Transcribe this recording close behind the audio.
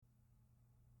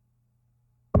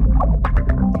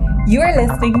You are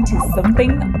listening to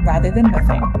Something Rather Than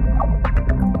Nothing.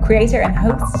 Creator and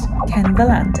host, Ken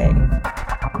Vellante.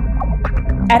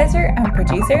 Editor and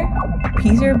producer,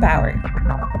 Peter Bauer.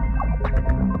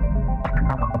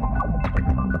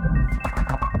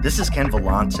 This is Ken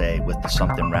Vellante with the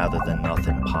Something Rather Than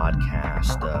Nothing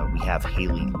podcast. We have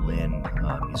Haley Lynn,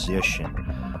 a musician,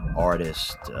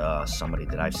 artist, somebody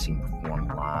that I've seen perform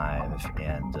live.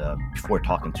 And before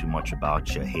talking too much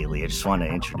about you, Haley, I just want to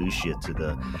introduce you to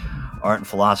the Art and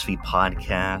Philosophy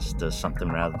podcast, Something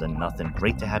Rather Than Nothing.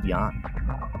 Great to have you on.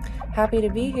 Happy to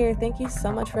be here. Thank you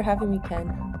so much for having me,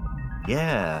 Ken.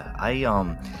 Yeah, I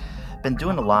been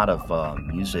doing a lot of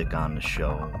music on the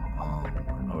show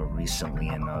recently,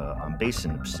 and I'm based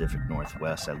in the Pacific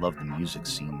Northwest. I love the music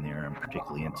scene there. I'm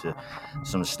particularly into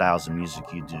some of the styles of music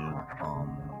you do,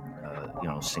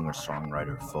 singer,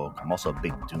 songwriter, folk. I'm also a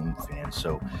big Doom fan,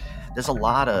 so there's a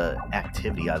lot of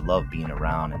activity. I love being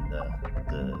around in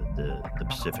the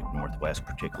Pacific Northwest,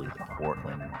 particularly the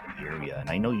Portland area. And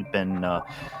I know you've been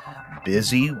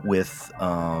busy with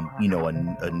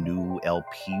a new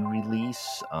LP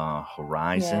release,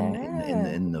 Horizon,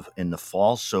 in the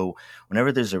fall. So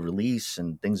whenever there's a release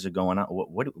and things are going on,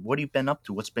 what have you been up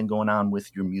to? What's been going on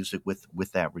with your music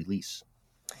with that release?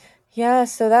 Yeah,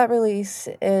 so that release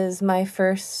is my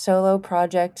first solo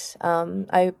project.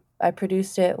 I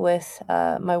produced it with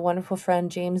my wonderful friend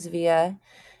James Villa,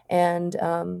 and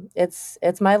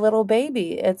it's my little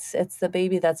baby. It's the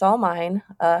baby that's all mine.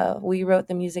 We wrote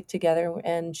the music together,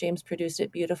 and James produced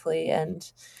it beautifully. And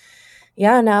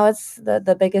yeah, now it's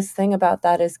the biggest thing about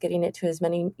that is getting it to as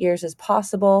many ears as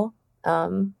possible.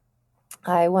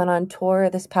 I went on tour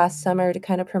this past summer to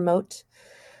kind of promote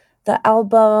the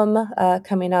album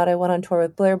coming out. I went on tour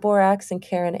with Blair Borax and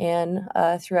Karen Ann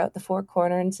throughout the Four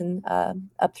Corners and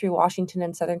up through Washington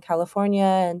and Southern California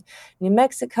and New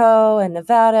Mexico and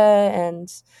Nevada.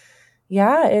 And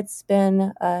yeah, it's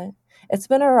been a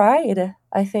ride.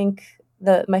 I think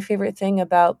my favorite thing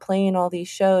about playing all these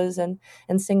shows and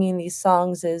singing these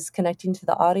songs is connecting to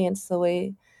the audience the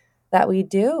way that we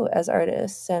do as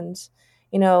artists. And,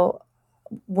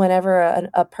 whenever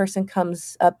a person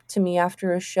comes up to me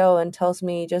after a show and tells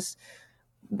me just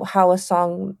how a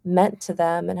song meant to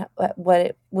them and what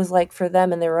it was like for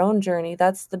them in their own journey,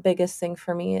 that's the biggest thing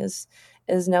for me is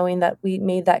knowing that we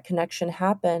made that connection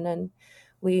happen and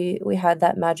we had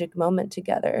that magic moment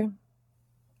together.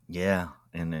 Yeah,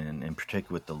 and in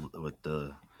particular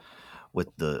with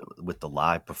the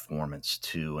live performance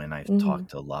too. And I've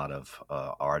talked to a lot of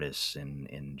artists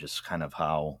and just kind of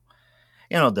how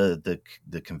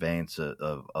the conveyance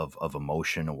of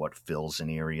emotion or what fills an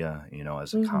area,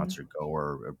 as a concert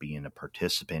goer or being a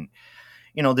participant.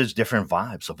 There's different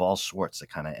vibes of all sorts that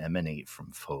kind of emanate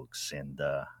from folks. And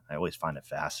I always find it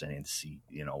fascinating to see,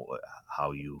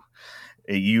 how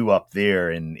you up there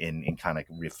and kind of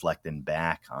reflecting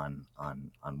back on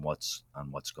what's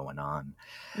going on.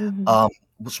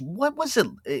 What was it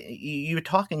you were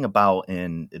talking about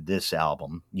in this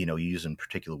album, using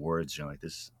particular words, like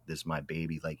this is my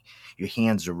baby, like your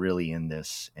hands are really in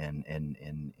this and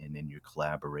in your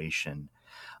collaboration.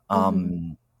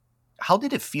 How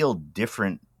did it feel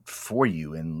different for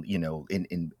you in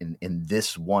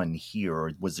this one here,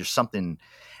 or was there something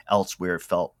else where it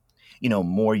felt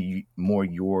more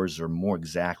yours or more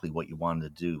exactly what you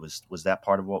wanted to do? Was that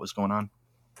part of what was going on?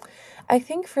 I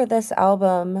think for this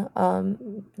album,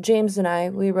 James and I,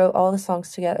 we wrote all the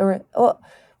songs together.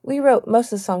 We wrote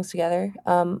most of the songs together.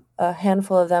 A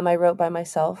handful of them I wrote by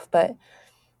myself, but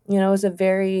it was a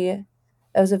very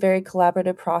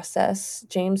collaborative process.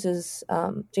 James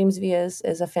Villa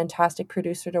is a fantastic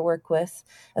producer to work with,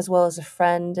 as well as a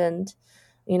friend. And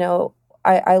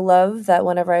I love that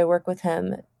whenever I work with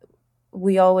him,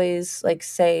 we always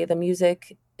say the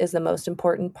music is the most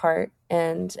important part,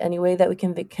 and any way that we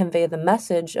can convey the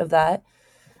message of that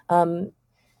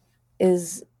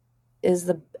is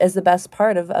the best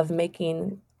part of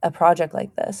making a project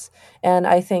like this. And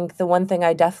I think the one thing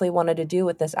I definitely wanted to do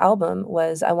with this album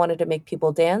was I wanted to make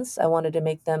people dance. I wanted to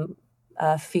make them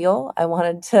feel. I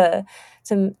wanted to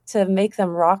make them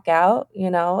rock out.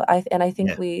 I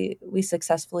think we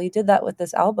successfully did that with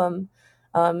this album.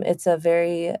 It's a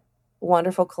very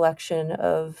wonderful collection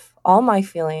of all my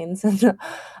feelings and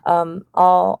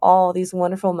all these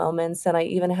wonderful moments. And I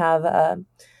even have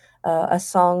a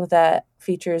song that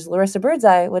features Larissa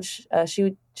Birdseye, which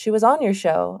she was on your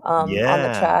show on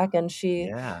the track, and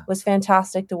she was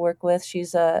fantastic to work with.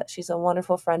 She's a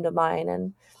wonderful friend of mine,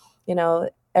 and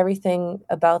everything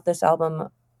about this album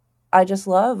I just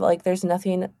love. There's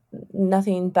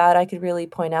nothing bad I could really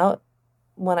point out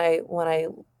when I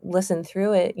listen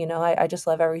through it, I just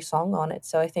love every song on it.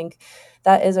 So I think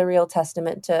that is a real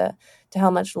testament to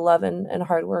how much love and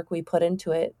hard work we put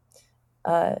into it.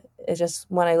 It's just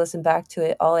when I listen back to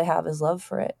it, all I have is love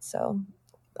for it. So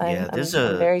Yeah, I'm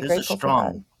very there's a grateful for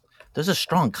that.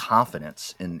 strong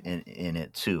confidence in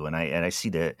it too, and I see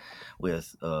that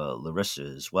with Larissa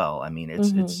as well. I mean,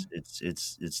 Hmm.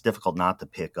 it's difficult not to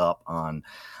pick up on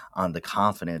the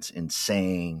confidence in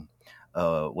saying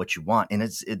what you want, and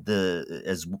the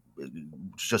as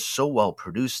just so well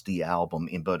produced the album,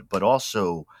 but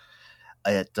also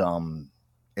it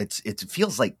it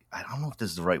feels like, I don't know if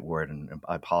this is the right word, and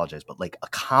I apologize, but like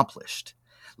accomplished.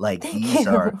 Like Thank these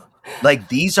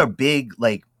you. are big,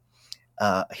 like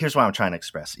here's what I'm trying to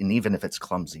express, and even if it's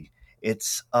clumsy,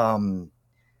 it's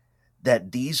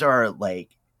that these are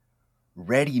like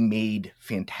ready-made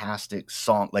fantastic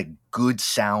song, like good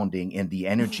sounding, and the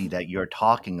energy that you're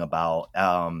talking about.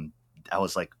 I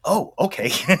was like, oh,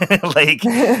 okay. Like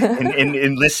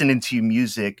in listening to your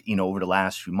music, over the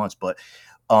last few months,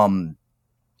 um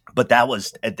that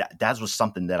was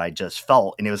something that I just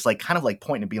felt, and it was like kind of like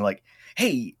pointing and being like,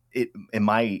 "Hey," in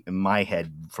my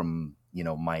head, from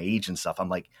my age and stuff. I'm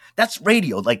like, "That's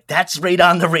radio, like that's right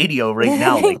on the radio right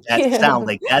now, like Thank that sound, you.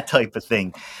 like that type of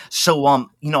thing." So,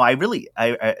 I really,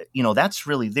 that's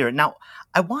really there. Now,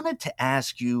 I wanted to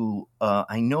ask you.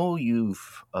 I know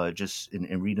you've just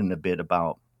in reading a bit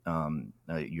about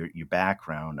your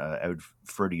background. I would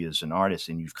refer to you as an artist,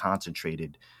 and you've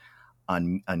concentrated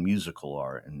on musical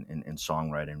art and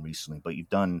songwriting recently, but you've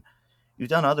done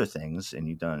other things, and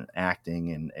you've done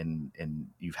acting, and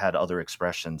you've had other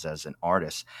expressions as an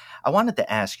artist. I wanted to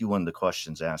ask you one of the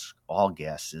questions I ask all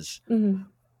guests is, Mhm.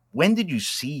 when did you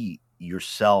see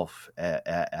yourself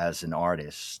as an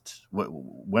artist?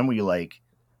 When were you like,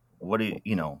 what do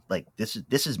like, this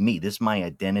is me, this is my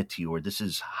identity, or this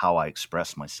is how I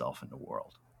express myself in the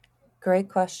world? Great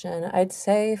question. I'd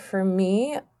say for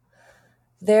me,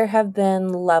 there have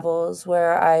been levels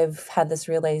where I've had this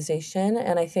realization.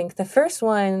 And I think the first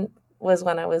one was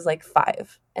when I was like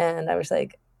 5. And I was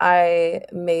like, I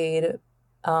made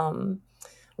um,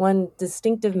 one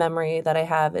distinctive memory that I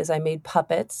have is I made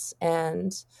puppets.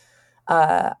 And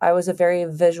I was a very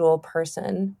visual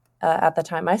person at the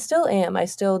time. I still am. I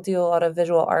still do a lot of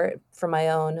visual art for my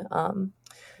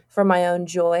own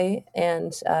joy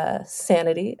and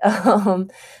sanity. Yep.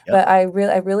 But I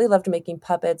really loved making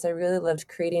puppets. I really loved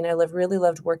creating. Really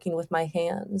loved working with my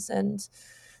hands. And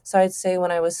so I'd say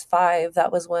when I was 5,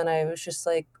 that was when I was just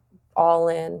like all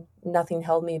in. Nothing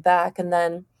held me back. And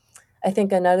then I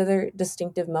think another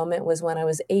distinctive moment was when I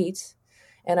was 8,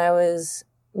 and I was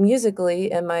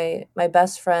musically in my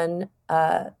best friend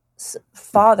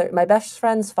my best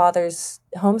friend's father's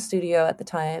home studio at the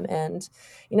time. And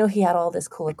he had all this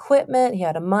cool equipment. He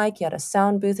had a mic, he had a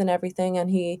sound booth and everything, and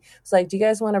he was like, do you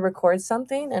guys want to record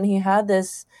something? And he had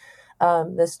this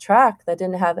track that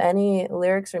didn't have any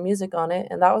lyrics or music on it,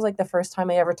 and that was like the first time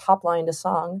I ever top lined a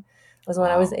song, was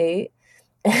when I was Wow. 8.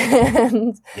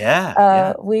 And Yeah.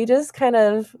 Yeah. we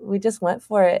just went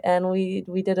for it, and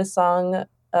we did a song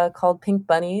called Pink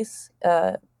Bunnies.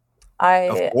 Of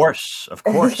I course. Of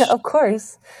Yeah, course. of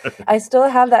course. I still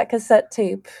have that cassette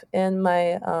tape in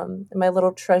my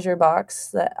little treasure box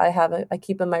that I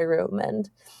keep in my room. And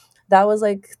that was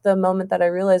like the moment that I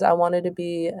realized I wanted to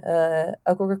be a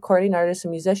recording artist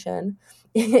and musician,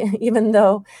 even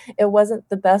though it wasn't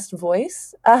the best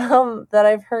voice that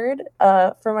I've heard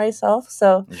for myself.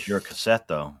 So It's your cassette,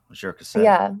 though. It's your cassette.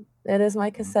 yeah, it is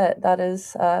my Mhm. cassette. That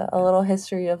is a Yeah. little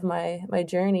history of my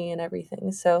journey and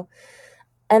everything. So,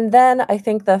 and then I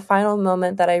think the final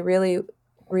moment that I really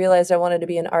realized I wanted to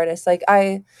be an artist, like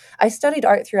I studied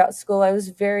art throughout school. I was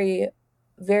very,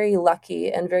 very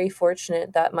lucky and very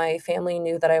fortunate that my family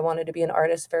knew that I wanted to be an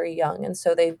artist very young. And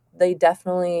so they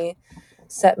definitely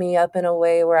set me up in a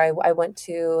way where I went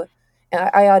to,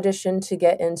 I auditioned to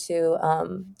get into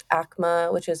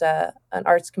ACMA, which is an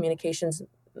arts communications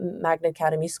Magna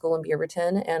Academy school in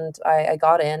Beaverton. And I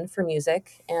got in for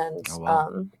music. Oh,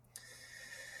 wow.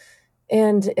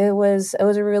 And it was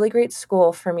a really great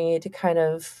school for me to kind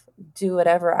of do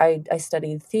whatever. I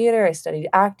studied theater, I studied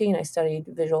acting, I studied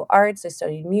visual arts, I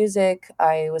studied music,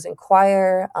 I was in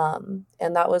choir,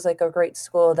 and that was like a great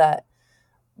school that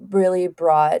really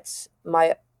brought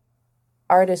my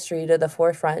artistry to the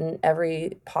forefront in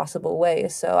every possible way.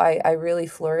 So I really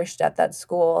flourished at that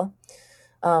school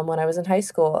when I was in high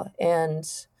school. And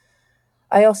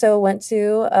I also went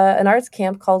to an arts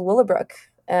camp called Willowbrook.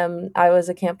 I was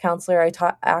a camp counselor. I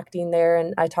taught acting there,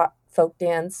 and I taught folk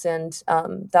dance, and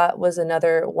that was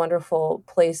another wonderful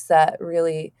place that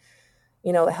really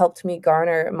it helped me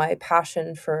garner my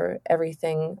passion for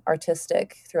everything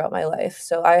artistic throughout my life.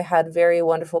 So I had very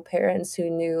wonderful parents who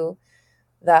knew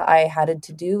that I had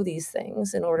to do these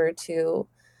things in order to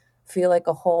feel like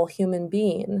a whole human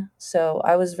being. So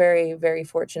I was very, very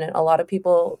fortunate. A lot of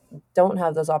people don't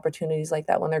have those opportunities like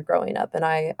that when they're growing up, and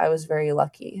I was very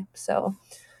lucky. So,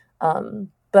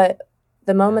 but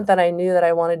the moment that I knew that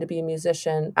I wanted to be a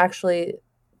musician, actually,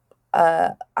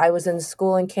 I was in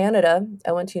school in Canada.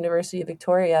 I went to University of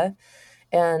Victoria,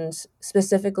 and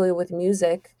specifically with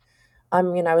music. I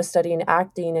mean, I was studying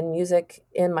acting and music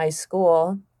in my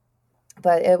school,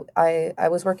 but I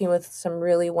was working with some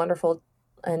really wonderful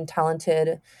and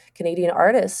talented Canadian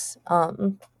artists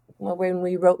when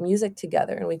we wrote music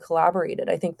together and we collaborated.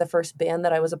 I think the first band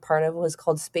that I was a part of was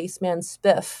called Spaceman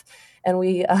Spiff, and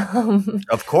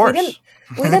Of course,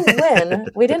 we didn't win.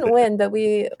 We didn't win, but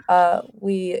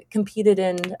we competed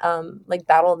in like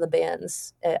Battle of the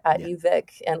Bands at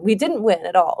UVic, and we didn't win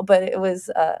at all. But it was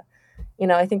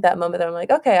I think that moment that I'm like,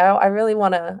 okay, I really I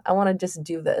want to just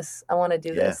do this. I want to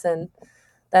do this. And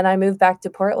then I moved back to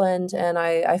Portland and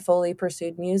I fully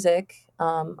pursued music.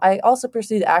 I also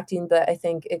pursued acting, but I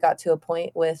think it got to a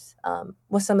point with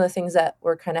some of the things that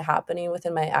were kind of happening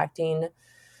within my acting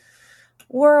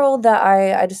world that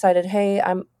I decided, hey,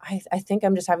 I think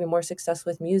I'm just having more success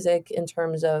with music in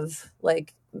terms of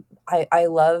like, I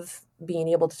love being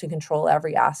able to control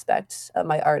every aspect of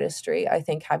my artistry. I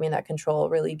think having that control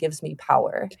really gives me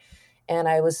power. And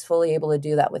I was fully able to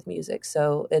do that with music.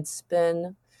 So it's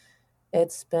been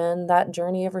that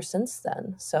journey ever since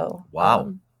then. So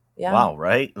wow, yeah. wow,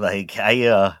 right? Like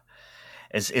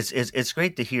it's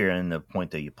great to hear. And the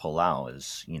point that you pull out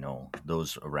is,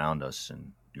 those around us,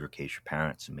 and your case, your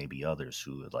parents, and maybe others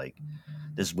who are like,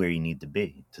 this is where you need to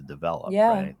be to develop,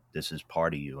 right? This is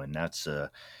part of you. And that's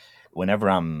whenever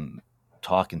I'm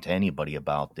talking to anybody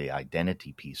about the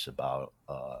identity piece about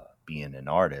being an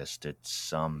artist,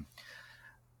 it's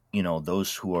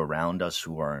those who are around us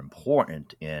who are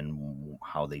important in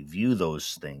how they view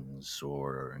those things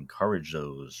or encourage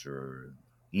those, or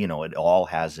it all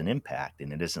has an impact.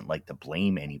 And it isn't like to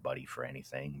blame anybody for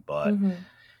anything, but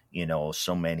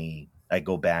so many. I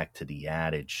go back to the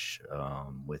adage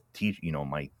with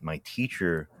my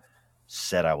teacher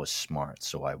said I was smart,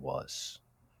 so I was.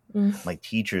 My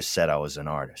teacher said I was an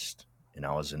artist, and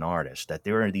I was an artist. That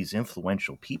there are these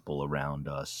influential people around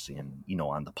us, and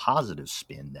on the positive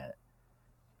spin, that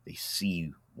they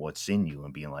see what's in you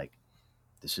and being like,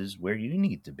 this is where you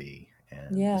need to be,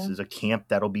 and this is a camp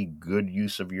that'll be good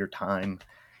use of your time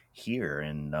here.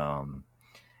 And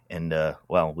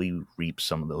well, we reap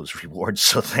some of those rewards.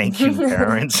 So thank you,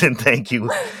 parents, and thank you,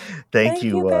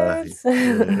 parents.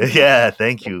 yeah,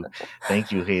 thank you,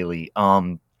 Haley.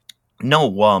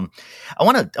 No, I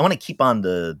want to keep on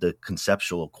the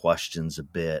conceptual questions a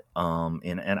bit,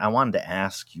 and I wanted to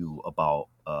ask you about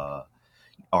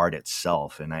art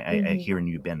itself. And I hearing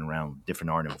you've been around different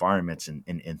art environments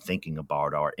and thinking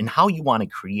about art and how you want to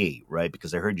create, right?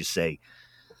 Because I heard you say,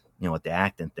 with the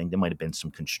acting thing, there might have been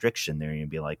some constriction there. You'd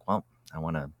be like, well, I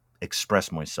want to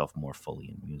express myself more fully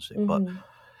in music. But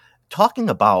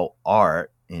talking about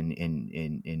art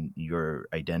in your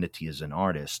identity as an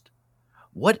artist,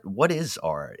 what is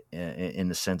art in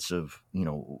the sense of,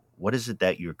 what is it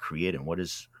that you're creating? What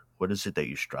is it that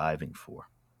you're striving for?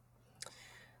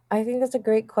 I think that's a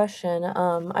great question.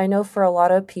 I know for a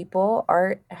lot of people,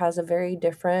 art has a very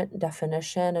different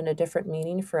definition and a different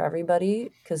meaning for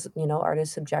everybody because, art is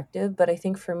subjective. But I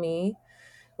think for me,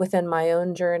 within my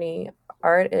own journey,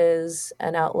 art is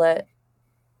an outlet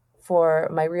for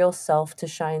my real self to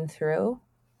shine through.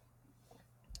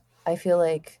 I feel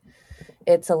like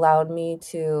it's allowed me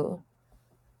to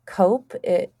cope.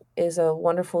 It is a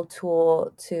wonderful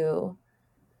tool to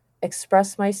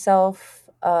express myself,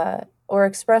 or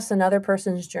express another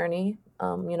person's journey.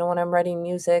 When I'm writing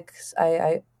music,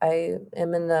 I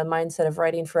am in the mindset of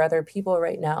writing for other people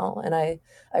right now, and I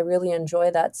really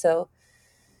enjoy that. So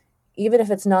even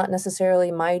if it's not necessarily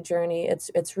my journey,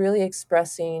 it's really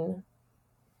expressing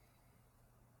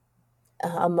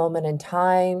a moment in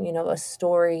time, a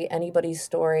story, anybody's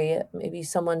story, maybe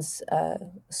someone's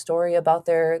story about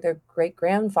their great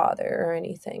grandfather or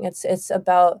anything. It's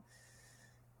about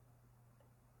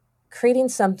creating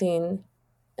something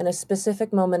in a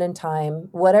specific moment in time,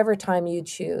 whatever time you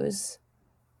choose,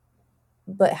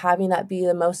 but having that be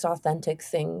the most authentic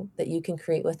thing that you can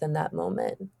create within that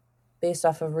moment based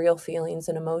off of real feelings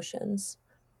and emotions.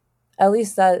 At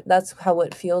least that's how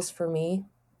it feels for me.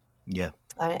 Yeah.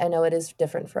 I know it is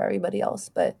different for everybody else,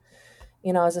 but,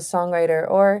 as a songwriter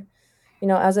or,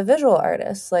 as a visual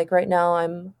artist, like right now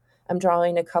I'm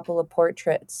drawing a couple of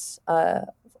portraits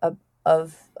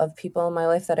of people in my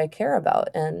life that I care about,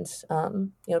 and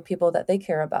people that they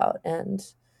care about, and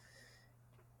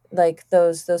like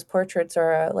those portraits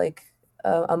are like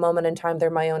a moment in time.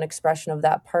 They're my own expression of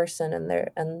that person,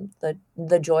 and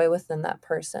the joy within that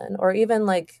person, or even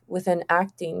like within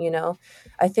acting.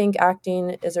 I think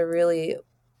acting is a really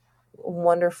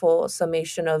wonderful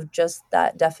summation of just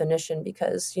that definition,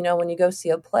 because when you go see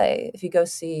a play, if you go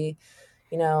see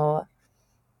you know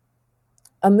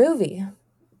a movie,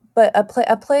 but a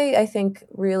play I think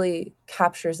really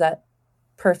captures that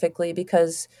perfectly,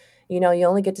 because you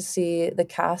only get to see the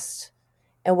cast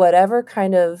and whatever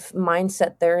kind of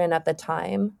mindset they're in at the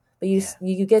time, but Yeah,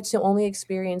 you get to only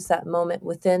experience that moment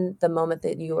within the moment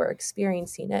that you are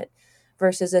experiencing it,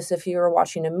 versus as if you were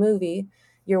watching a movie,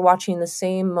 you're watching the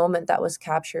same moment that was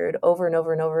captured over and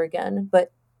over and over again,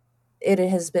 but it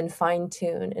has been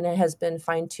fine-tuned, and it has been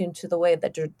fine-tuned to the way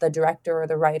that the director or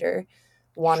the writer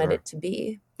wanted sure. it to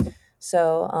be.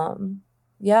 So,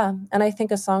 yeah. And I think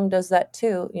a song does that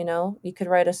too. You could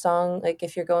write a song, like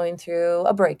if you're going through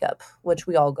a breakup, which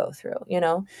we all go through, you're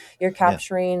Yeah,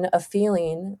 capturing a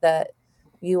feeling that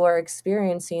you are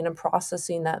experiencing and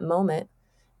processing that moment.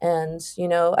 And,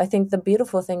 I think the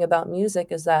beautiful thing about music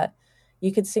is that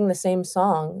you could sing the same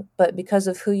song, but because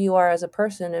of who you are as a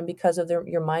person, and because of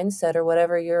your mindset, or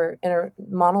whatever your inner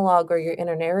monologue or your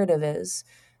inner narrative is,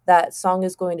 that song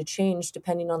is going to change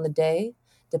depending on the day,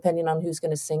 depending on who's going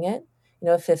to sing it.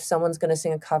 If someone's going to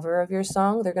sing a cover of your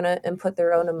song, they're going to input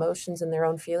their own emotions and their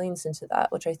own feelings into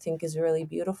that, which I think is really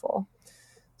beautiful.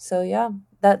 So yeah,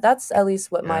 that's at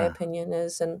least what my yeah. opinion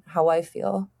is and how I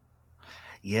feel.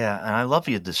 Yeah, and I love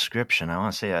your description. I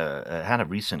want to say I had a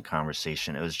recent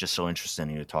conversation. It was just so interesting.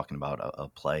 You were talking about a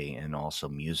play and also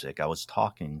music. I was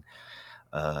talking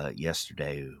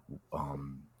yesterday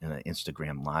in an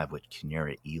Instagram live with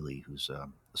Kinera Ely, who's a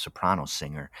soprano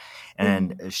singer,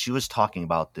 and Hmm. she was talking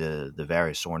about the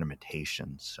various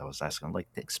ornamentations. I was asking, like,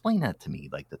 explain that to me,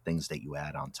 like the things that you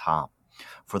add on top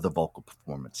for the vocal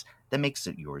performance that makes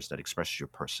it yours, that expresses your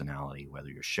personality, whether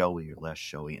you're showy or less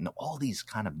showy, and all these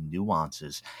kind of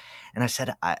nuances. And I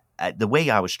said, the way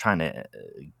I was trying to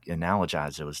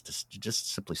analogize it was to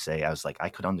just simply say, I was like, I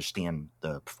could understand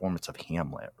the performance of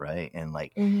Hamlet, right? And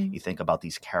like, Hmm. you think about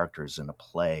these characters in a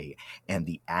play and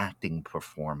the acting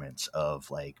performance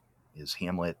of like, is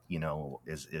Hamlet,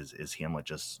 is Hamlet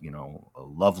just,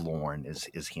 lovelorn?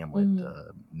 Is Hamlet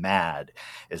Hmm. mad?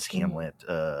 Is Hmm. Hamlet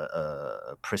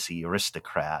a prissy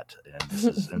aristocrat? And this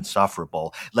is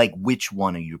insufferable. Like, which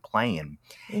one are you playing?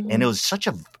 And it Hmm. was such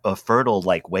a fertile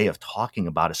like way of talking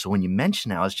about it. So when you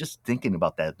mentioned it, I was just thinking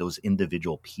about those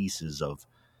individual pieces of,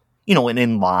 and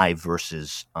in live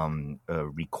versus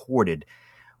recorded,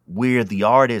 where the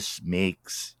artist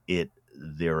makes it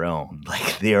their own,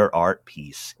 like their art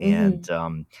piece. Hmm.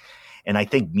 And I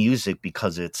think music,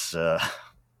 because it's I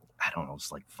don't know,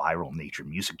 it's like viral nature.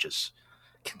 Music just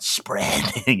can spread,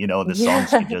 the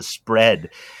songs can Yeah. just spread,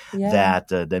 Yeah.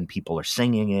 that then people are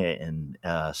singing it. And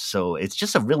so it's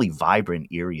just a really vibrant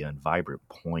area and vibrant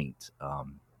point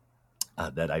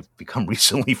that I've become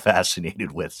recently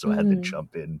fascinated with. So I had to Hmm.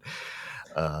 jump in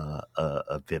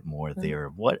a bit more there.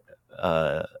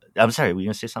 Uh, I'm sorry, were you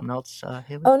going to say something else,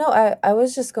 Haley? Oh no, I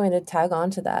was just going to tag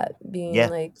on to that, being Yeah,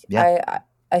 like yeah,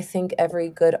 I think every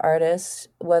good artist,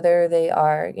 whether they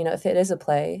are, if it is a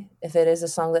play, if it is a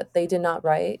song that they did not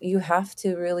write, you have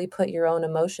to really put your own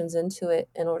emotions into it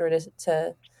in order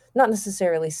to not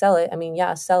necessarily sell it. I mean,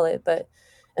 yeah, sell it, but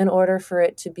in order for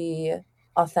it to be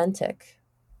authentic,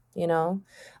 you know,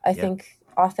 I yeah. think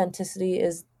authenticity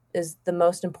is the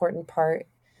most important part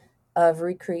of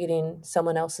recreating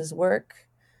someone else's work.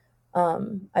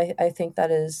 I think that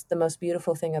is the most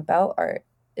beautiful thing about art,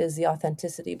 is the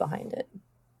authenticity behind it.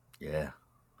 Yeah.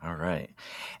 All right.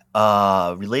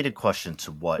 Related question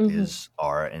to what Hmm. is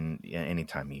art, and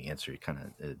anytime you answer, you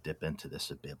kind of dip into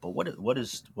this a bit. But what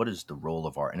is the role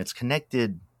of art? And it's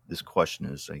connected. This question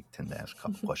is, I tend to ask a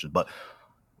couple questions, but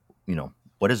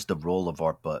what is the role of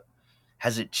art? But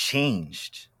has it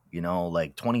changed?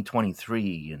 Like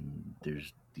 2023, and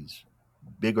there's these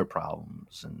bigger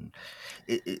problems. And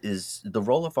is the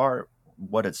role of art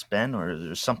what it's been, or is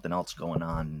there something else going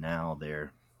on now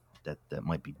there that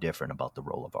might be different about the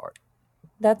role of art?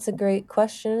 That's a great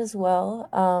question as well.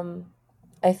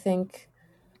 I think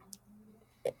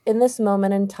in this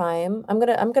moment in time, I'm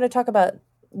gonna talk about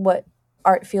what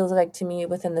art feels like to me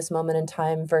within this moment in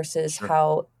time versus Sure.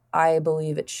 how I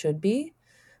believe it should be.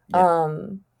 Yeah.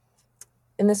 Um,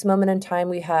 in this moment in time,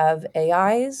 we have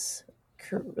AIs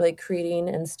like creating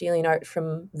and stealing art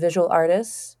from visual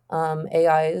artists.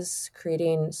 AIs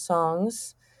creating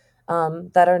songs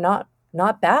that are not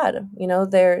not bad. You know,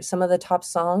 they're some of the top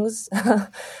songs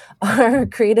are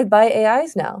created by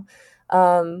AIs now.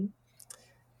 Um,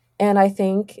 and I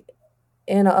think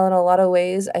in a lot of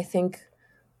ways, I think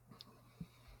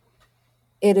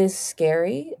it is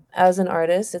scary as an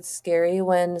artist. It's scary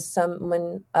when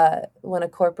when a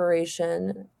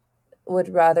corporation would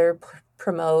rather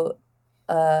promote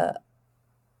a,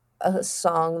 a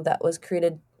song that was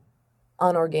created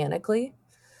unorganically.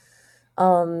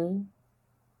 Um,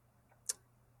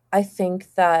 I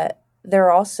think that there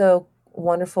are also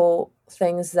wonderful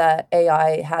things that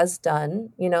AI has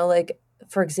done. You know, like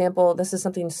for example, this is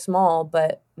something small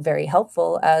but very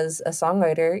helpful as a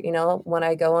songwriter. You know, when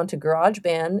I go onto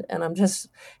GarageBand and I'm just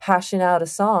hashing out a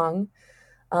song,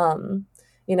 um,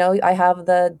 you know, I have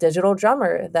the digital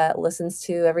drummer that listens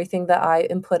to everything that I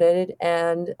inputted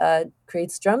and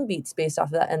creates drum beats based off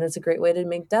of that, and it's a great way to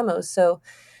make demos. So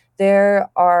there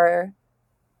are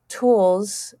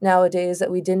tools nowadays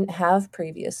that we didn't have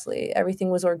previously. Everything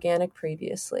was organic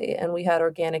previously, and we had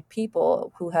organic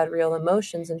people who had real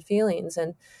emotions and feelings,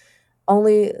 and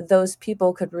only those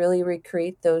people could really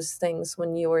recreate those things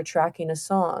when you were tracking a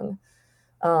song.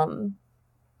 Um,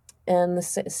 and the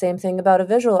same thing about a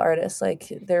visual artist.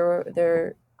 Like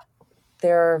there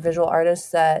are visual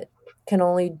artists that can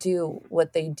only do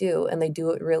what they do, and they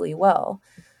do it really well.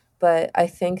 But I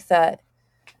think that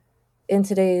in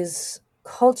today's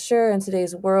culture, in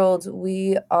today's world,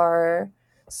 we are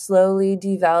slowly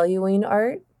devaluing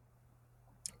art,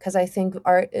 because I think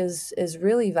art is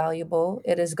really valuable.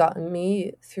 It has gotten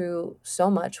me through so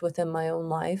much within my own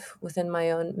life, within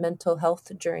my own mental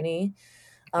health journey,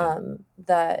 Yeah.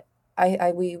 that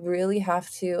we really have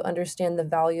to understand the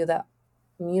value that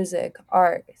music,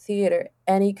 art, theater,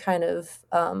 any kind of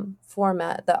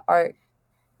format that art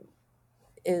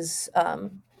is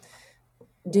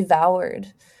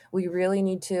devoured. We really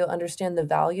need to understand the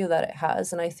value that it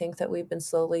has, and I think that we've been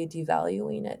slowly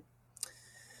devaluing it.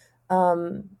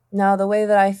 Now, the way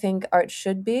that I think art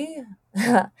should be,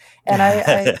 and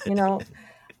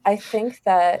I think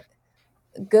that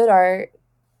good art,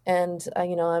 and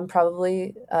I'm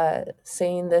probably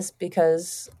saying this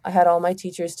because I had all my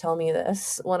teachers tell me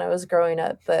this when I was growing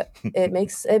up, but it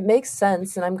makes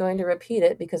sense, and I'm going to repeat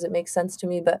it because it makes sense to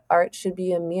me. But art should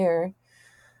be a mirror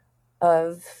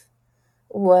of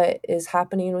what is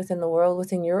happening within the world,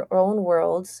 within your own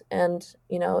worlds. And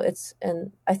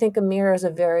and I think a mirror is a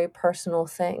very personal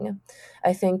thing.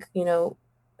 I think, in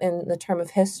the term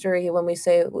of history, when we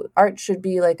say art should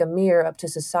be like a mirror up to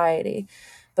society,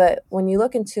 but when you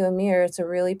look into a mirror, it's a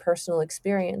really personal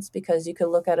experience, because you could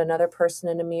look at another person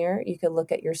in a mirror, you could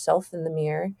look at yourself in the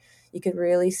mirror, you could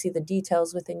really see the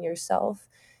details within yourself.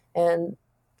 And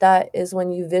that is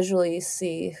when you visually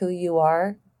see who you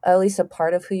are, at least a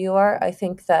part of who you are. I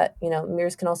think that,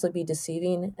 mirrors can also be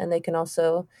deceiving, and they can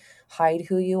also hide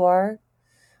who you are.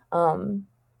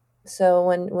 So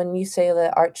when you say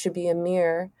that art should be a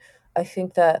mirror, I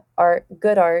think that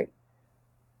good art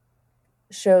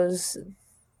shows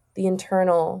the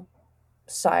internal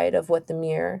side of what the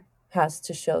mirror has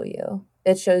to show you.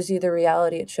 It shows you the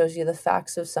reality, it shows you the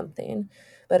facts of something,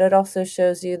 but it also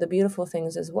shows you the beautiful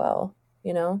things as well,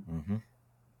 Mm-hmm.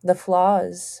 the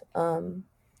flaws, the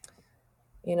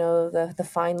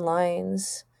fine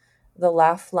lines, the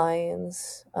laugh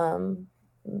lines,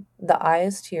 the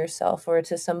eyes to yourself or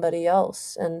to somebody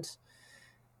else. And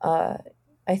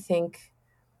I think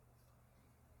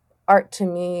art to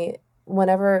me,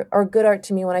 good art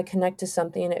to me, when I connect to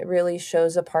something, it really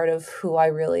shows a part of who I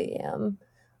really am,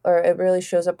 or it really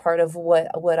shows a part of what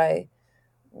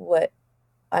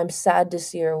I'm sad to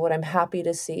see, or what I'm happy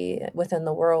to see within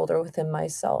the world or within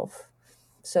myself.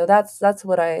 So that's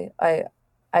what I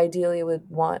ideally would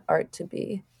want art to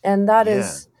be. And that Yeah.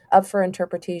 is up for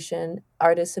interpretation.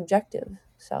 Art is subjective.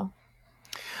 So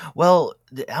Well,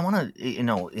 I want to,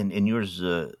 in yours,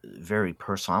 very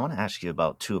personal, I want to ask you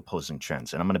about two opposing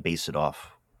trends, and I'm going to base it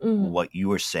off mhm, what you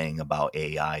were saying about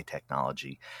AI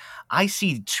technology. I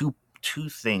see two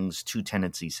things, two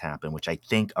tendencies happen, which I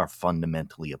think are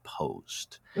fundamentally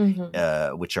opposed,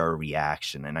 mhm, which are a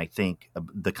reaction. And I think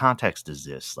the context is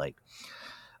this, like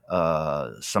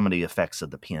some of the effects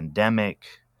of the pandemic,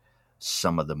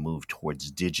 some of the move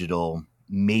towards digital,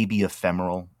 maybe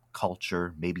ephemeral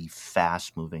culture, maybe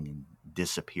fast moving and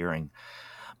disappearing.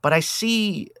 But I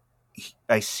see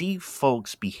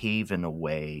folks behave in a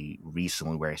way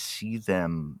recently where I see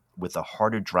them with a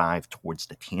harder drive towards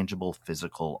the tangible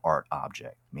physical art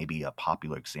object. Maybe a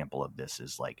popular example of this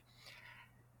is like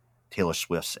Taylor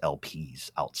Swift's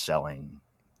LPs outselling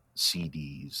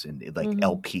CDs, and like mhm.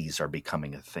 LPs are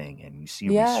becoming a thing, and you see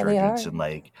a Yeah, they resurgence are.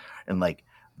 in like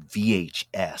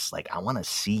VHS. Like I want to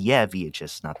see, yeah, VHS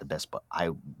is not the best, but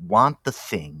I want the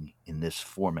thing in this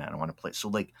format. I want to play. So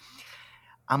like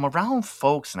I'm around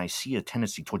folks and I see a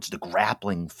tendency towards the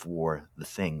grappling for the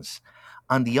things.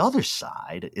 On the other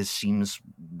side, it seems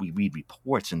we read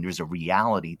reports and there's a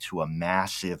reality to a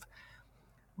massive,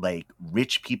 like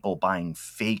rich people buying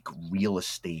fake real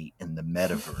estate in the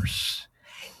metaverse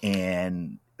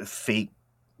and fake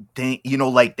thing,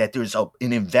 like that there's an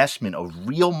investment of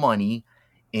real money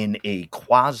in a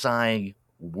quasi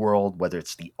world, whether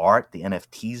it's the art, the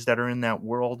NFTs that are in that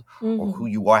world, or who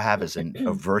you have as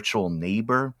a virtual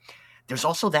neighbor. There's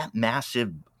also that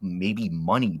massive, maybe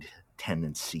moneyed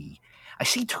tendency. I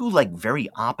see two like very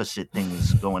opposite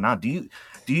things going on. Do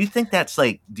you think that's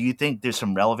like? Do you think there's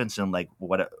some relevance in like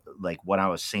what I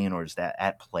was saying, or is that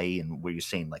at play in where you're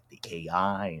saying like the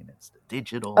AI and it's the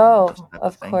digital? Oh,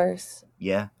 of course.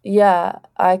 Yeah. Yeah,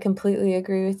 I completely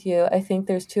agree with you. I think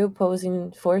there's two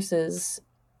opposing forces,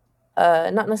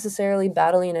 not necessarily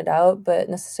battling it out, but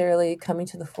necessarily coming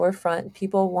to the forefront.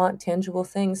 People want tangible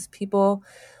things. People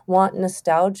want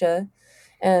nostalgia.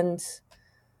 And,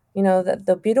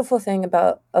 the beautiful thing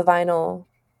about a vinyl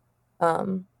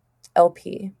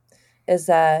LP is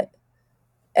that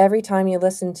every time you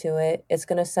listen to it, it's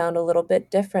going to sound a little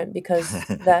bit different because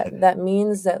that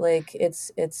means that like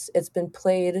it's been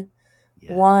played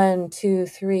 1, 2,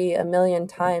 3, a million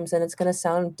times, and it's going to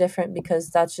sound different because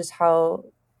that's just how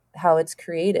it's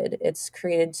created. It's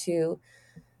created to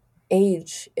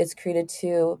age. It's created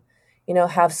to,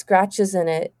 have scratches in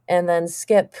it and then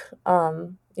skip.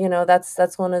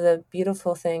 That's one of the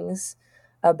beautiful things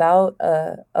about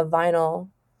a vinyl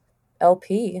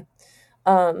LP.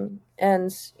 And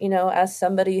as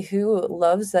somebody who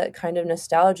loves that kind of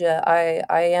nostalgia,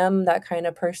 I am that kind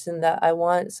of person that I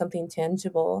want something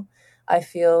tangible. I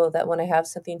feel that when I have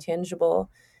something tangible,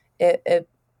 it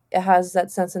has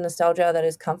that sense of nostalgia that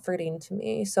is comforting to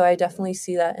me. So I definitely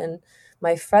see that in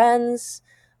my friends.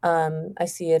 I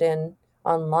see it in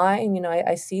online.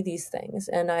 I see these things,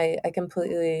 and I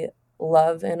completely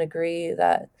love and agree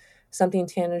that something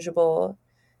tangible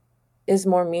is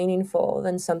more meaningful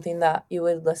than something that you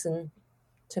would listen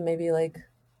to maybe like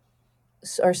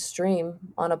or stream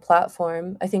on a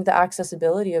platform. I think the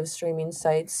accessibility of streaming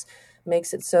sites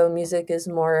makes it so music is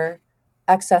more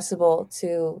accessible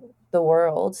to the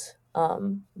world.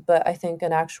 But I think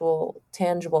an actual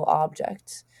tangible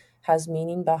object has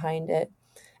meaning behind it.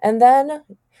 And then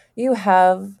you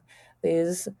have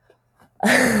these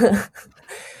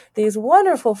these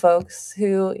wonderful folks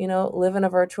who, live in a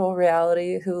virtual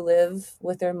reality, who live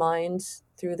with their minds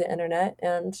through the internet.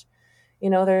 And,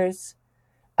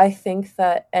 I think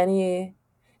that any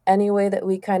way that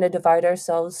we kind of divide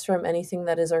ourselves from anything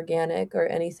that is organic or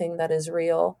anything that is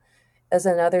real is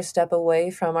another step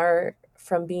away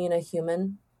from being a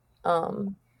human.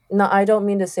 No, I don't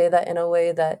mean to say that in a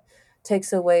way that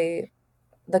takes away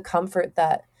the comfort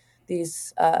that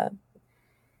these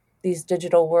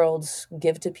digital worlds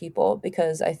give to people,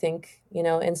 because I think,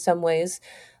 in some ways,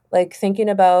 like thinking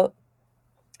about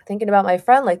my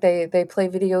friend, like they play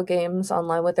video games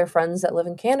online with their friends that live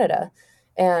in Canada,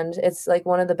 and it's like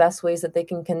one of the best ways that they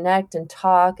can connect and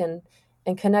talk and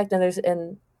connect.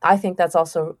 And I think that's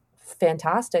also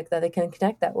fantastic that they can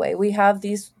connect that way. We have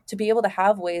these to be able to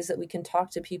have ways that we can talk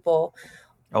to people.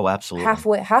 Oh,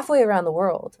 absolutely. Halfway around the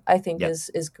world, I think Yep.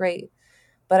 is great.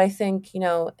 But I think,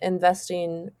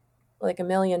 investing like $1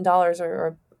 million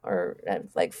or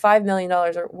like $5 million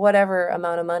or whatever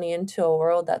amount of money into a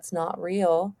world that's not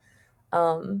real,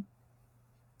 I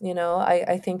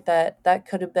think that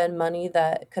could have been money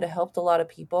that could have helped a lot of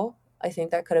people. I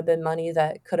think that could have been money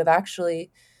that could have actually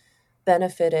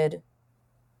benefited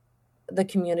the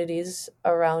communities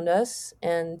around us.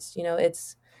 And,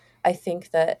 I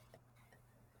think that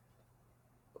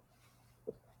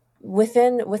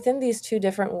within these two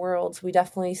different worlds, we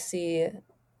definitely see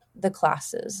the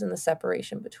classes and the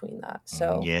separation between that.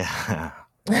 So Yeah.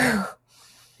 that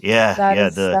Yeah.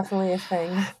 is definitely a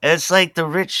thing. It's like the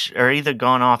rich are either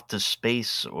going off to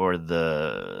space or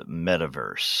the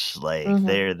metaverse. Like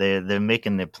they're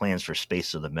making their plans for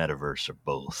space or the metaverse or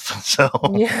both. So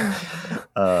Yeah.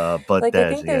 but Like I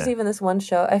think there's even this one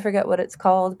show, I forget what it's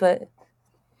called, but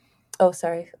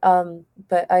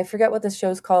but I forget what this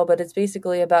show's called, but it's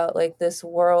basically about like this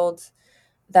world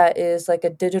that is like a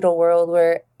digital world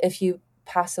where if you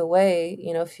pass away,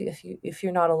 if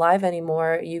you're not alive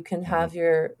anymore, you can have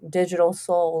your digital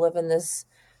soul live in this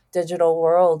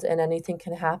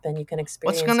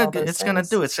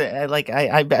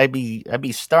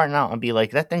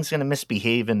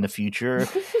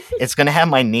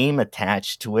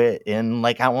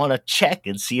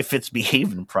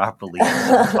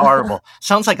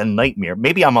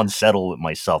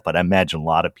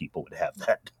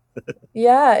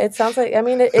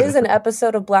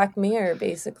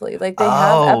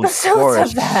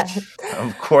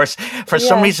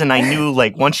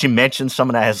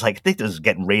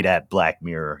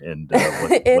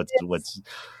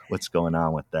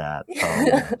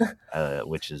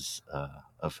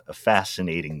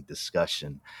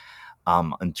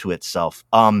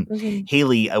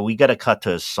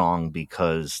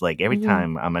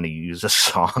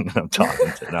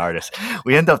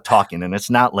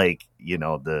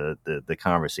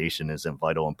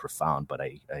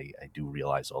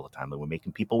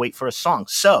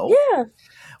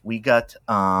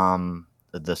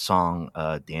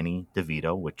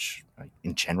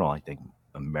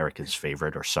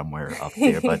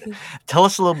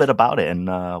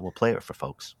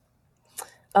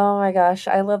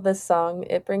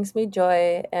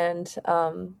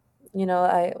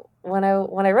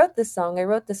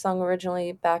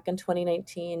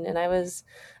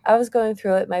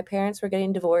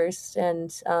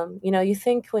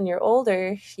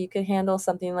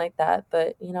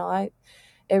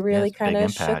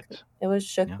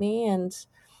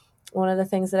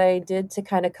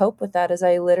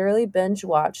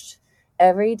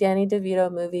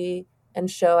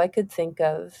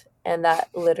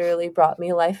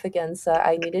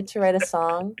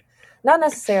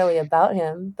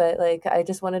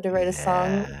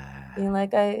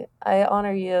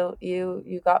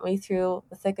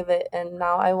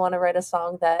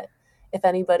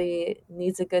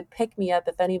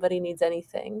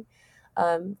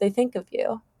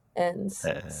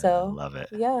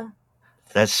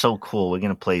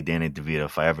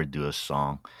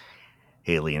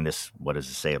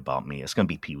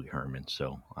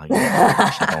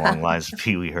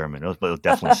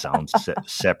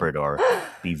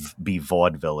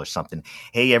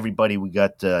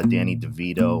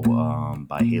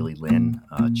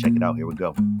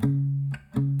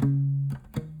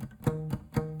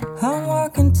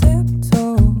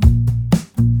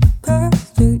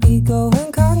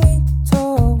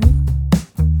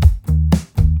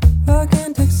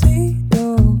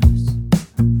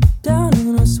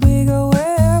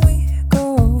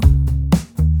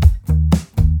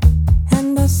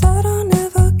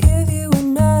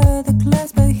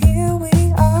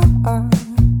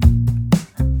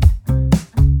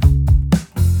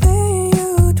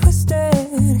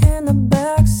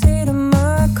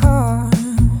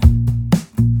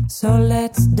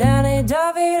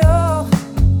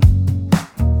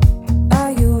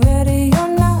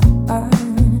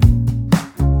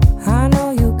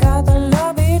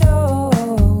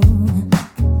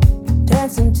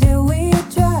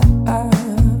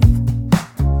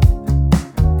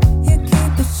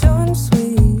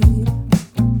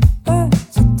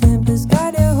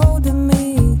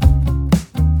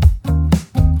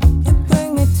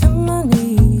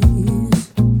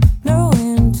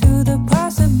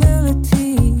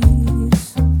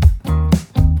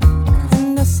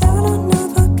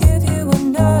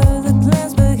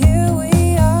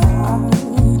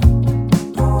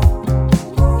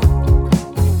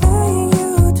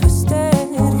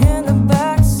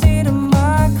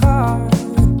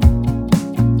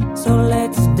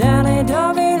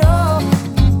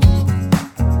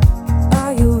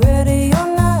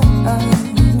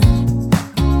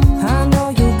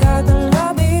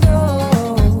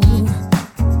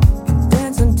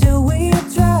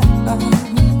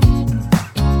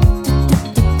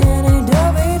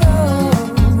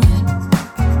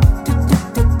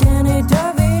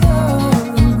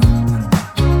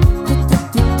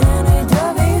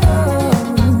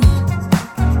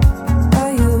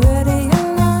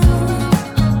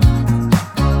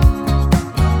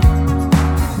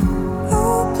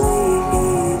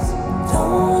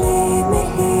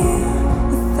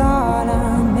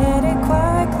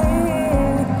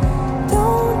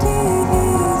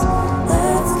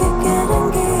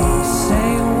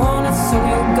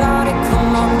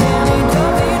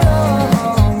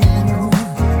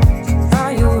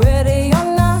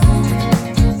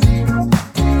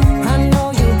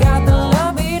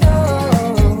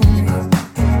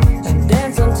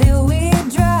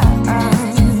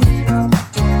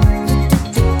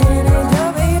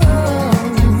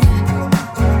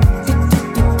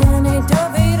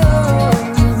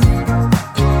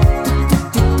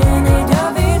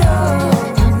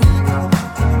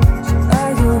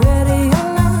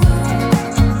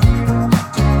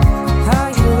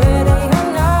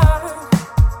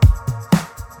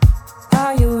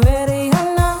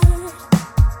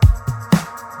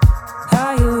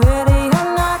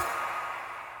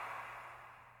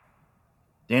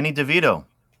Danny DeVito.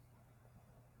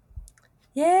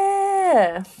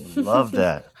 Yeah. Love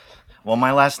that. Well,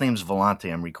 my last name's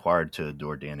Volante. I'm required to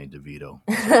adore Danny DeVito.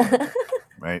 So,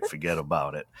 right? Forget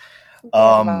about it.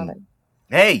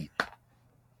 Hey,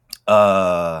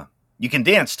 you can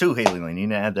dance too, Haley Lane. You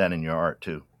need to add that in your art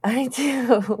too. I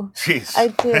do. Jeez. I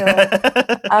do.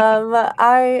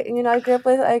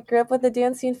 I grew up with a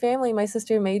dancing family. My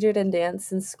sister majored in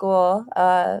dance in school,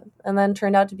 and then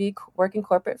turned out to be working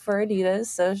corporate for Adidas.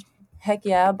 So, heck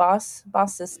yeah, boss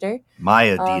sister. My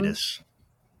Adidas.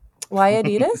 Why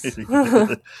Adidas?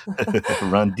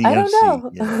 Run DMC. I don't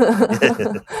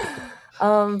know.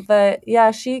 Yeah. But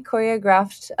yeah, she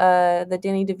choreographed the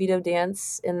Danny DeVito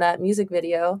dance in that music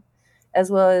video, as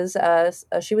well as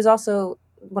she was also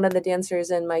one of the dancers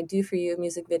in my Do For You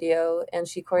music video, and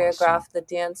she choreographed the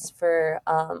dance for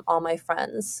All My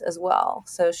Friends as well.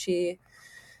 So she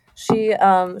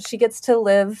gets to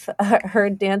live her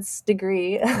dance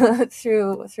degree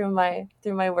through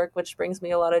my work, which brings me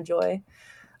a lot of joy.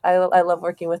 I love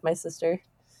working with my sister.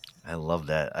 I love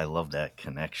that. I love that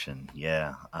connection.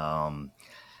 Yeah. I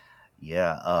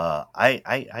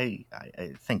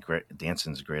think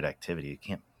dancing is a great activity. You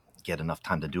can't get enough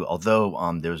time to do it.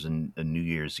 Although there's a New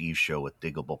Year's Eve show with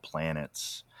Diggable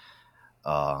Planets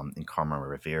in Carmen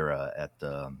Rivera at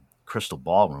the Crystal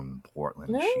Ballroom in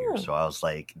Portland this year. So I was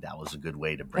like, that was a good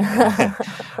way to bring in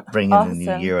Awesome. the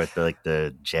new year with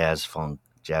the jazz funk,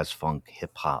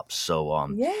 hip hop. So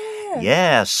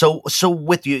Yeah. So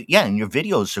with you, and your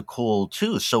videos are cool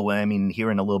too. So I mean,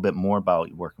 hearing a little bit more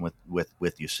about working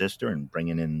with your sister and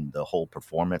bringing in the whole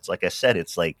performance. Like I said,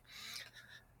 it's like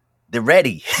they're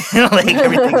ready. Like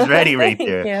everything's ready right Thank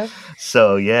there. you.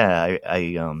 So yeah,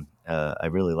 I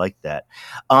really like that.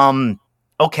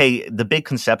 Okay, the big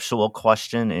conceptual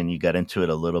question, and you got into it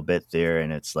a little bit there,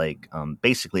 and it's like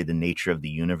basically the nature of the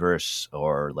universe,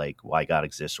 or like why God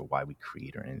exists, or why we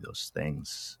create, or any of those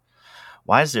things.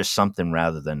 Why is there something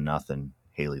rather than nothing,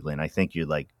 Haley Lynn? I think you're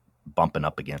like bumping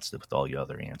up against it with all your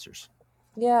other answers.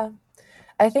 Yeah.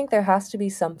 I think there has to be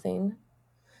something.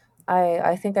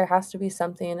 I think there has to be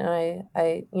something, and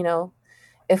I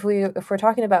if we're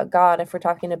talking about God, if we're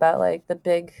talking about like the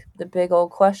big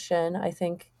old question,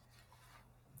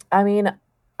 I mean,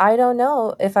 I don't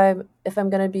know if I'm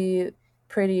going to be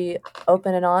pretty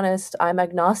open and honest. I'm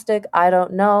agnostic. I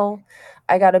don't know.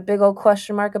 I got a big old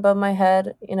question mark above my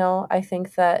head. I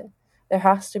think that there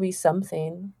has to be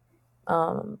something.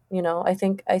 I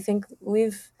think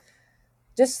we've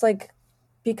just like,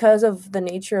 because of the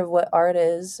nature of what art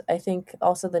is, I think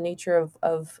also the nature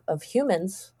of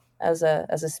humans as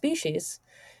a species,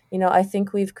 I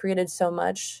think we've created so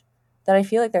much that I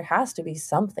feel like there has to be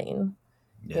something.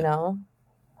 Yeah.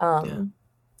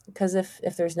 Because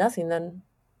if there's nothing, then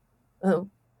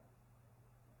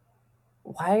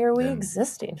why are we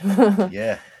existing?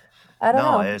 Yeah. I don't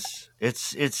know.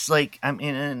 It's like, I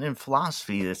mean, in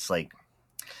philosophy, it's like,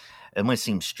 it might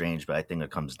seem strange, but I think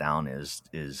it comes down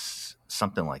is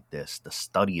something like this: the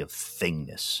study of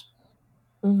thingness,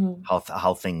 Mm-hmm.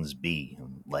 how things be,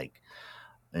 like,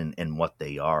 and what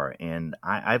they are. And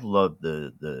I love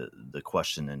the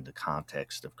question in the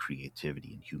context of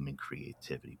creativity and human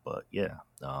creativity. But yeah,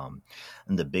 and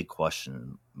the big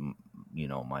question,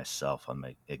 myself, I'm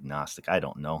agnostic. I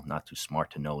don't know, not too smart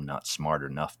to know, not smart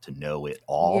enough to know it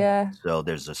all. Yeah. So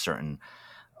there's a certain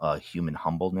human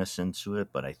humbleness into it.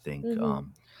 But I think Mm-hmm.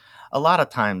 a lot of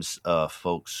times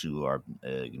folks who are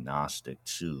agnostic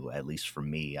too, at least for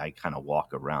me, I kind of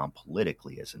walk around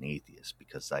politically as an atheist,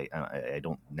 because I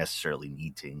don't necessarily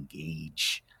need to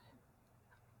engage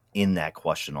in that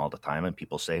question all the time. And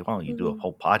people say, well, you do a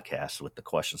whole podcast with the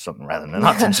question something rather than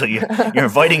nothing, so you're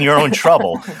inviting your own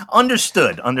trouble.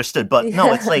 Understood. But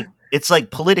no, it's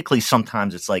like politically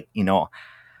sometimes it's like,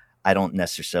 I don't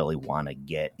necessarily want to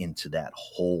get into that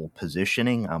whole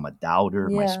positioning. I'm a doubter.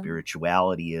 My Yeah.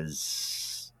 spirituality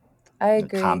is I a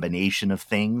agree. combination of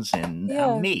things, and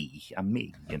Yeah. I'm me,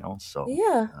 so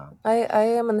Yeah. I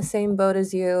am in the same boat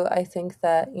as you. I think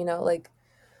that, like,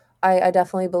 I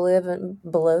definitely believe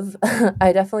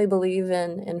I definitely believe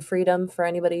in freedom for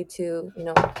anybody to,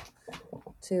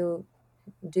 to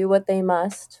do what they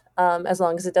must, as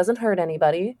long as it doesn't hurt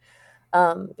anybody.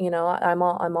 I'm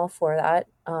all for that.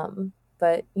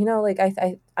 But like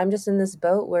I'm just in this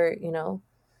boat where,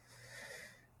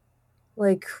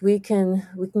 like we can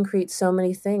create so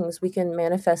many things. We can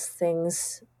manifest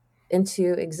things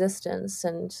into existence,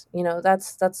 and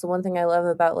that's the one thing I love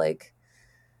about, like,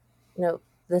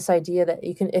 this idea that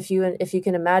you can, if you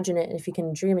can imagine it, and if you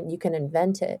can dream it, you can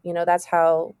invent it. That's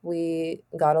how we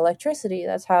got electricity.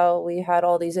 That's how we had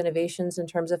all these innovations in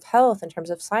terms of health, in terms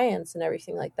of science, and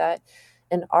everything like that.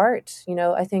 in art.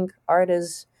 I think art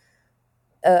is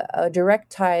a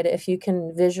direct tide. If you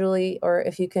can visually or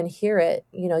if you can hear it,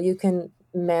 you can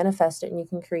manifest it and you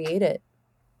can create it.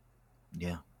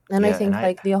 Yeah. And I Yeah. And think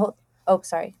like the whole, oh,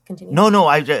 sorry, continue. no,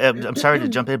 I'm sorry to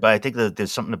jump in, but I think that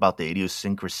there's something about the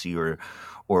idiosyncrasy or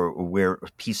where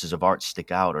pieces of art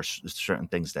stick out, or certain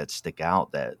things that stick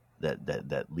out that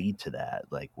lead to that,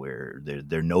 like where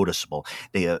they're noticeable.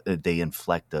 They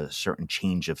inflect a certain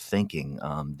change of thinking.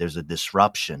 There's a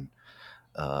disruption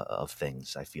of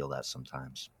things. I feel that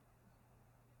sometimes.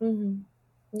 Mm-hmm.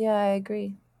 Yeah, I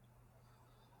agree.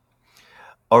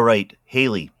 All right,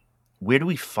 Haley, where do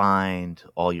we find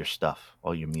all your stuff,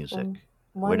 all your music?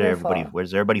 Where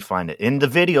does everybody find it? In the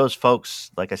videos,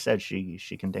 folks. Like I said, she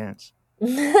can dance.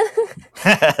 Yeah,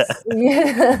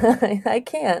 I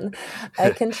can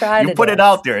try to You put it dance.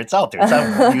 out there. It's out there. It's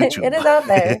on YouTube. It is out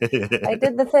there. I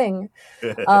did the thing.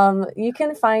 You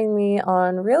can find me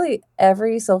on really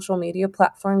every social media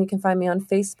platform. You can find me on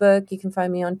Facebook. You can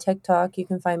find me on TikTok. You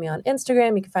can find me on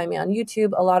Instagram. You can find me on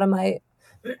YouTube. A lot of my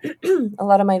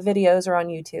videos are on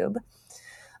YouTube.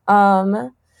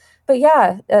 But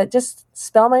yeah, just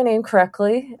spell my name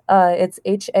correctly.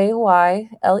 It's Hayley,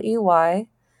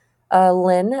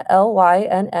 Lynn,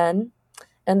 Lynn,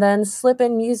 and then slip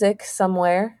in music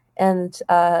somewhere, and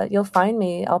you'll find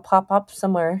me. I'll pop up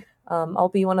somewhere. I'll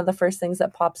be one of the first things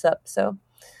that pops up. So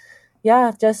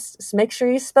yeah, just make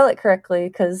sure you spell it correctly,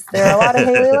 because there are a lot of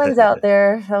Haley Lynns out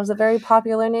there. That was a very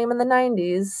popular name in the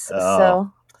 90s.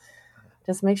 So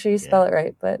just make sure you spell it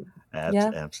right. But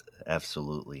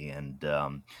absolutely. And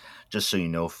just so you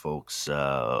know, folks,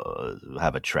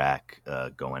 have a track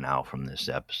going out from this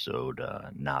episode,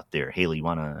 Not There. Haley, you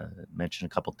want to mention a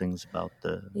couple things about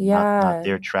the Not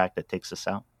There track that takes us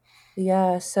out?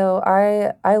 Yeah, so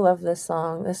I love this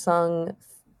song. This song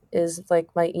is like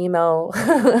my emo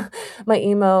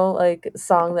like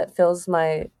song that fills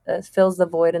the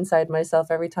void inside myself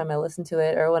every time I listen to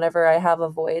it, or whenever I have a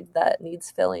void that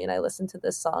needs filling, I listen to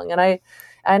this song. And I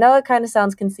know it kind of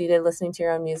sounds conceited listening to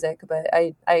your own music, but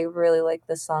I really like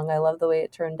this song. I love the way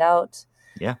it turned out.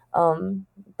 Yeah.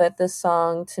 But this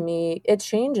song, to me, it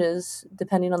changes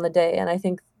depending on the day, and I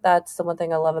think that's the one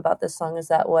thing I love about this song, is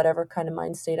that whatever kind of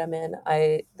mind state I'm in,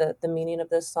 the meaning of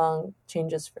this song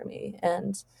changes for me.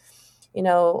 And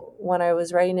when I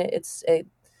was writing it,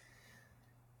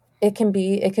 it can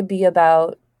be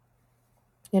about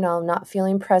not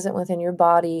feeling present within your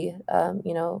body,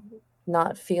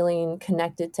 not feeling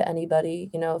connected to anybody,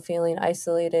 feeling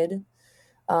isolated,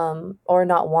 or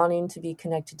not wanting to be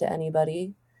connected to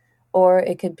anybody. Or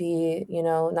it could be,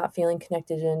 not feeling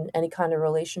connected in any kind of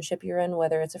relationship you're in,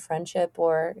 whether it's a friendship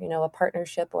or, a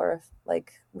partnership, or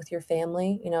like with your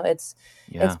family. It's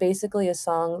basically a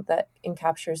song that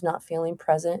encaptures not feeling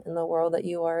present in the world that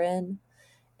you are in.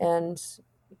 And,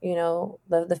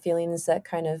 the feelings that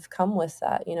kind of come with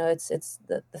that, it's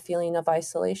the feeling of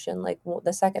isolation. Like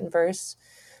the second verse,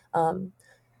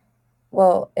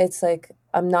 it's like,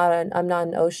 I'm not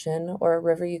an ocean or a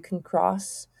river you can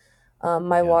cross.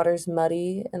 My water's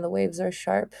muddy and the waves are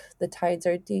sharp. The tides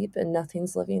are deep and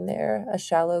nothing's living there. A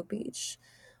shallow beach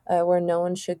where no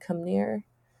one should come near,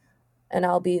 and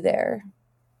I'll be there.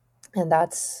 And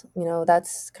that's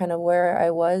kind of where I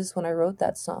was when I wrote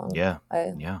that song.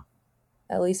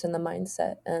 At least in the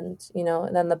mindset. And,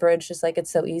 and then the bridge, just like, it's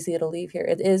so easy to leave here.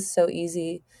 It is so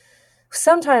easy.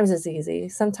 Sometimes it's easy.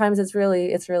 Sometimes it's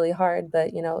really hard,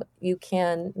 but you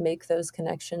can make those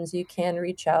connections. You can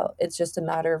reach out. It's just a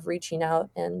matter of reaching out.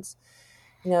 And,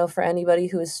 for anybody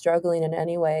who is struggling in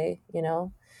any way,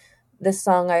 this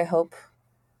song, I hope,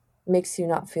 makes you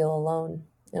not feel alone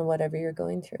in whatever you're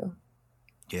going through.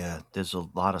 Yeah, there's a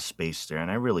lot of space there,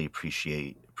 and I really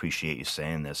appreciate you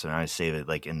saying this. And I say that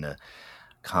like in the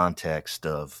context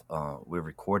of we're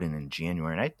recording in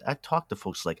January, and I talk to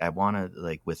folks, like I want to,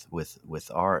 like with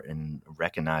art, and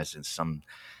recognizing some,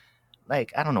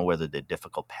 like, I don't know whether they're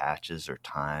difficult patches or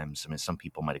times. I mean, some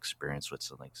people might experience with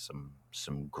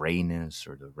some grayness,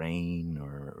 or the rain,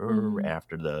 or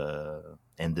after the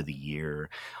end of the year,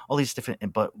 all these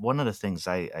different. But one of the things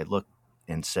I look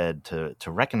and said to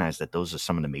recognize that those are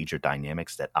some of the major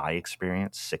dynamics that I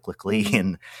experience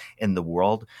cyclically in the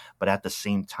world, but at the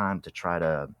same time to try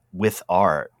to, with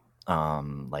art,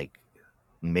 like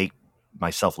make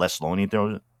myself less lonely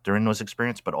during those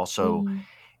experiences, but also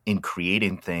in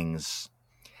creating things.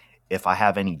 If I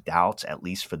have any doubts, at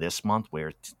least for this month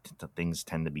where things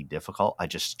tend to be difficult, I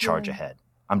just charge ahead.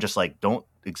 I'm just like, don't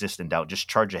exist in doubt, just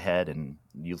charge ahead, and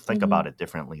you think about it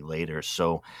differently later.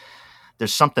 So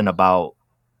there's something about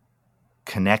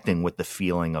connecting with the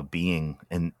feeling of being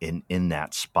in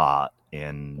that spot,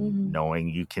 and knowing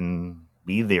you can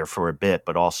be there for a bit,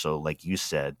 but also, like you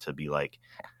said, to be like,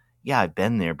 yeah, I've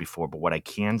been there before, but what I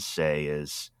can say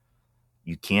is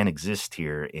you can't exist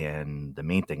here, and the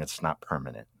main thing, it's not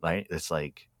permanent, right? It's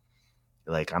like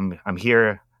I'm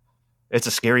here. It's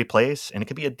a scary place, and it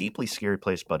could be a deeply scary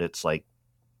place, but it's like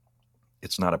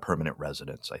it's not a permanent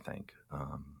residence, I think.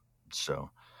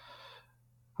 So,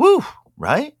 woo,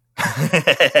 right?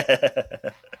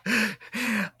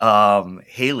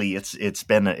 Haley, it's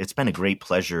been a great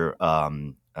pleasure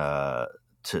to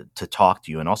talk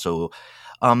to you, and also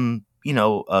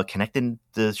connecting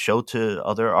the show to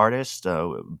other artists,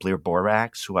 Blair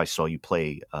Borax, who I saw you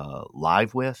play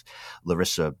live with,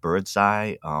 Larissa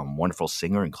Birdseye, wonderful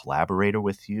singer and collaborator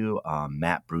with you,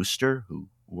 Matt Brewster, who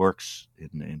works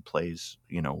and plays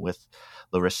with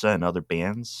Larissa and other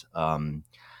bands.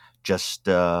 Just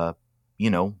an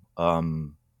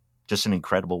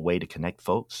incredible way to connect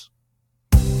folks.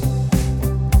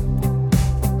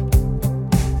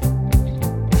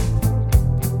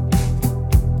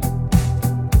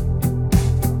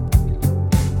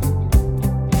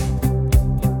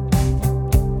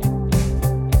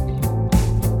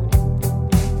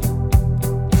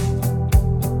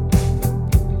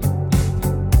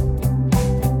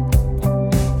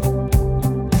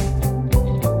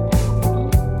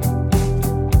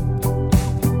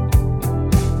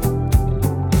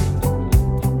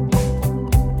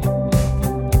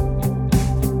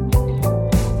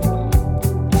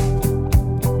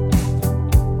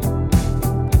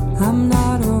 I'm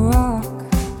not a rock,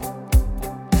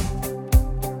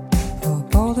 a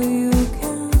boulder you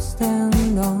can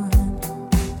stand on.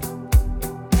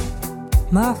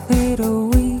 My feet are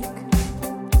weak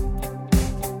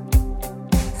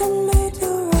and made to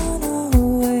run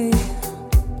away.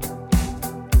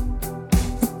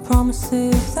 The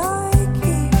promises I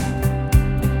keep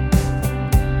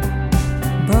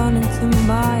burn into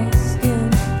my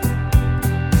skin,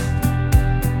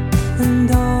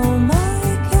 and all my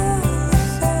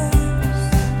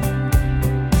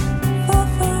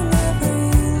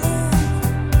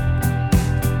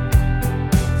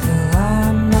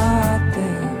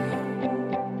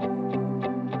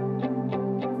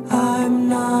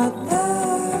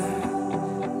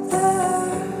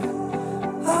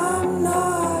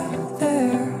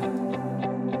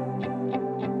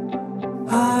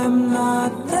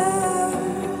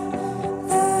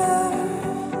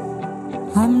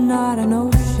I'm not an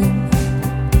ocean,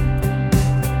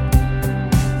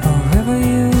 a river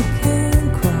you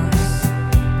can cross.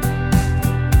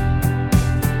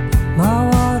 My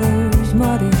water's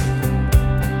muddy,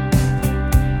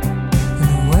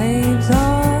 and the waves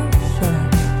are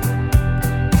sharp.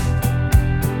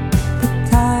 The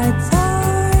tides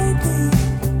are deep,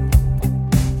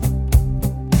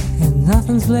 and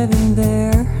nothing's living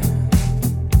there.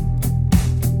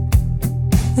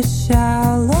 A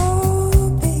shallow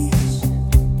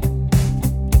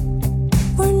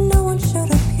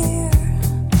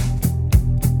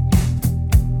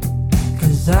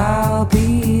I'll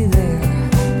be there.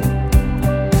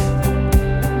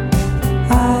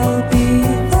 I'll be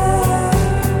there.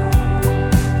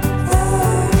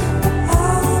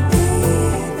 I'll be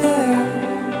there.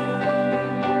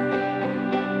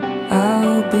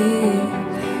 I'll be there.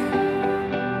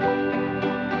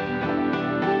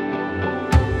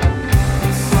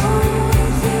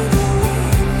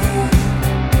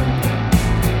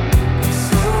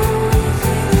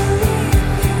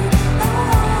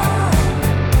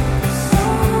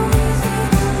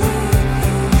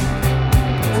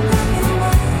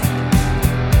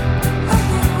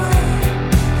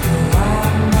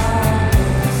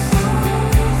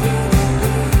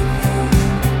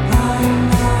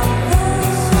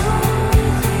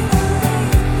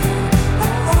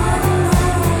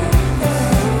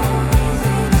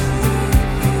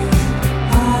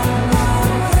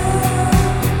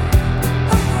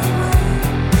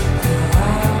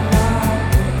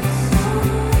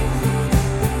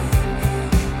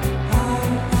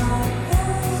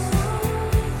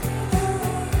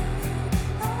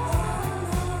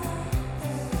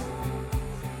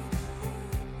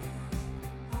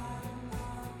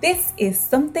 This is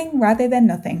Something Rather Than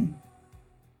Nothing.